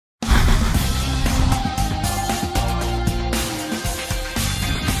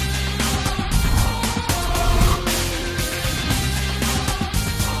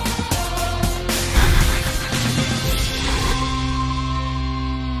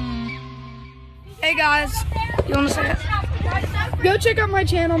Hey guys, you want to say it? Go check out my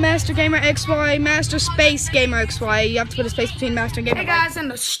channel, Master Gamer XY, Master Space Gamer XY. You have to put a space between Master and Gamer. Hey guys, and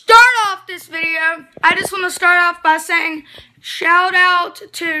to start off this video, I just want to start off by saying shout out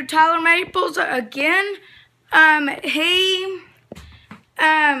to Tyler Maples again. He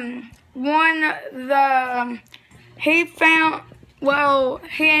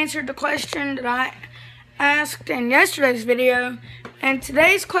he answered the question that I asked in yesterday's video, and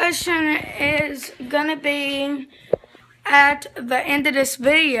today's question is gonna be at the end of this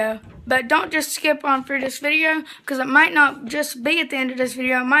video. But don't just skip on through this video, because it might not just be at the end of this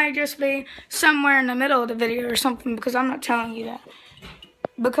video. It might just be somewhere in the middle of the video or something, because I'm not telling you that,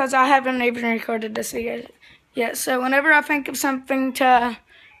 because I haven't even recorded this video yet. So whenever I think of something to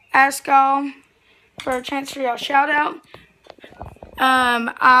ask y'all for a chance for y'all shout out,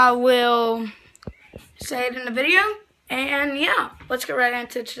 I will say it in the video. And yeah, let's get right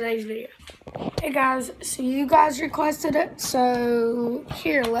into today's video. Hey guys, so you guys requested it, so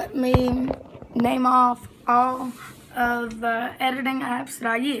here, let me name off all of the editing apps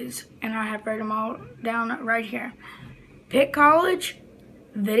that I use, and I have written them all down right here. Pick College,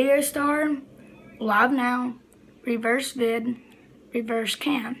 Video Star, Live Now, Reverse Vid, Reverse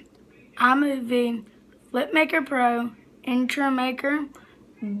Cam, iMovie, Flipmaker Pro, Intro Maker,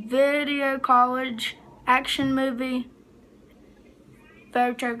 Video College, Action Movie,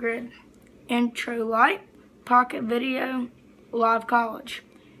 Photo Grid, Intro Light, Pocket Video, Live College,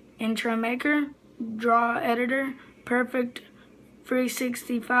 Intro Maker, Draw Editor, Perfect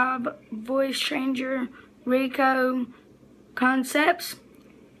 365, Voice Changer, Rico Concepts,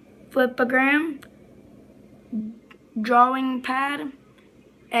 Flipagram, Drawing Pad,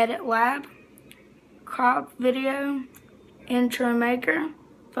 Edit Lab, Crop Video, Intro Maker,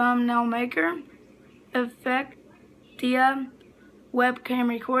 Thumbnail Maker, Effectia, Webcam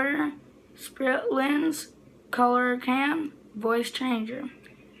Recorder, Split Lens, Color Cam, Voice Changer,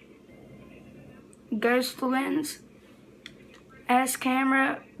 Ghost Lens, S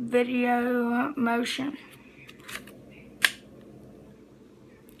Camera, Video Motion.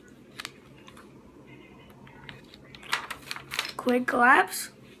 Quick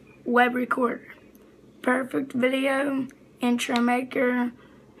Lapse, Web Recorder, Perfect Video, Intro Maker,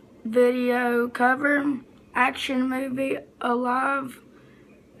 Video Cover, Action Movie, Alive,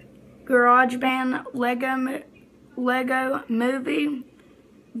 GarageBand, Lego Movie,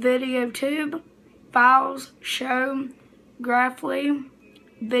 Video Tube, Files, Show, Graphly,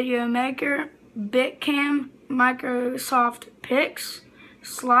 Video Maker, Bitcam, Microsoft Pix,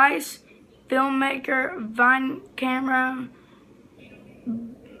 Slice, Filmmaker, Vine Camera,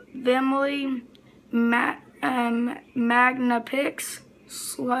 Vimly, Magnapix,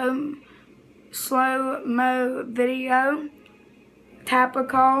 Slow Mo Video,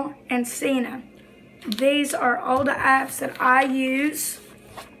 Tapacall, and Cena. These are all the apps that I use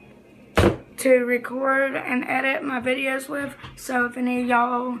to record and edit my videos with. So if any of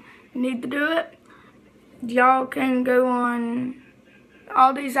y'all need to do it, y'all can go on.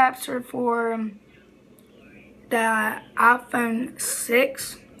 All these apps are for the iPhone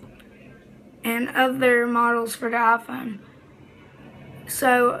 6 and other models for the iPhone.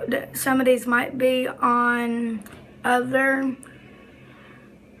 So some of these might be on other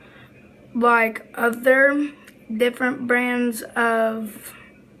different brands of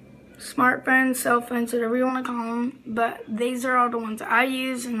smartphones, cell phones, whatever you want to call them. But these are all the ones I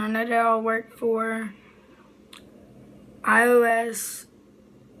use, and I know they all work for iOS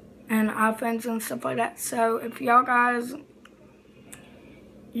and iPhones and stuff like that. So if y'all guys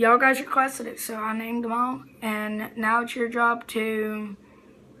requested it, so I named them all, and now it's your job to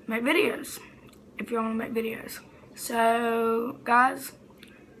make videos if you want to make videos. So guys,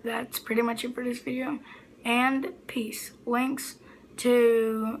 that's pretty much it for this video, and peace. Links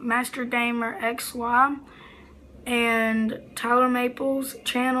to Master Gamer XY and Tyler Maples'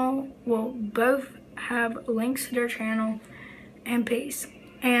 channel will both have links to their channel, and peace.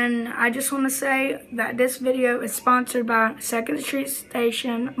 And I just want to say that this video is sponsored by 2nd Street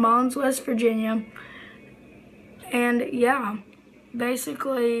Station, Mullins, West Virginia. And yeah,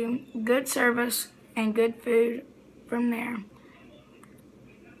 basically good service and good food from there.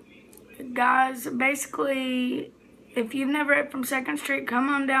 Guys, basically, if you've never ate from 2nd Street, come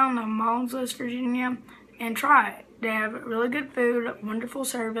on down to Mullins, West Virginia and try it. They have really good food, wonderful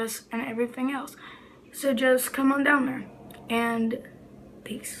service, and everything else. So just come on down there, and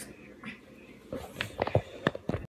peace.